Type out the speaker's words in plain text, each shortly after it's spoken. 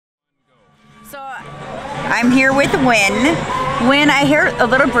So I'm here with Wynn. Wynn, I hear a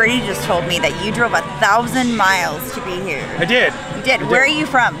little birdie just told me that you drove 1,000 miles to be here. I did. You did. Where are you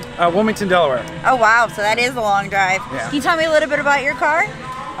from? Wilmington, Delaware. Oh wow, so that is a long drive. Yeah. Can you tell me a little bit about your car?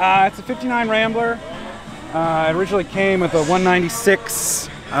 It's a '59 Rambler. It originally came with a 196.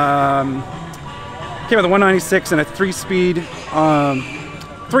 Came with a 196 and a 3-speed,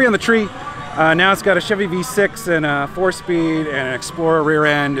 3 on the tree. Now it's got a Chevy V6 and a 4-speed and an Explorer rear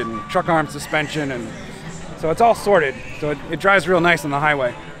end and truck arm suspension, and so it's all sorted. So it drives real nice on the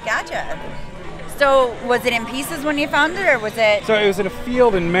highway. Gotcha. So was it in pieces when you found it, or was it? So it was in a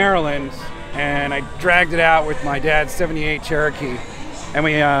field in Maryland, and I dragged it out with my dad's '78 Cherokee, and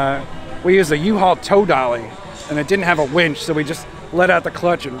we used a U-Haul tow dolly, and it didn't have a winch, so we just let out the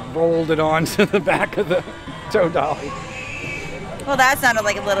clutch and rolled it onto the back of the tow dolly. Well, that sounded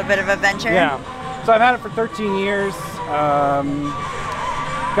like a little bit of a venture. Yeah. So I've had it for 13 years.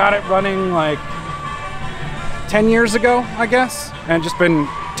 Got it running like 10 years ago, I guess, and just been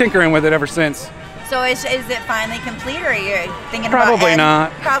tinkering with it ever since. So is it finally complete, or are you thinking Probably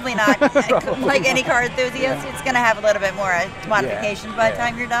about not. Probably not. Probably like not. any car enthusiast, it's going to have a little bit more modifications by the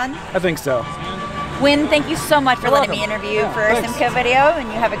time you're done. I think so. Wynn, thank you so much for You're letting me welcome. interview Yeah, for thanks. Simcoe Video, and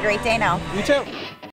you have a great day now. You too.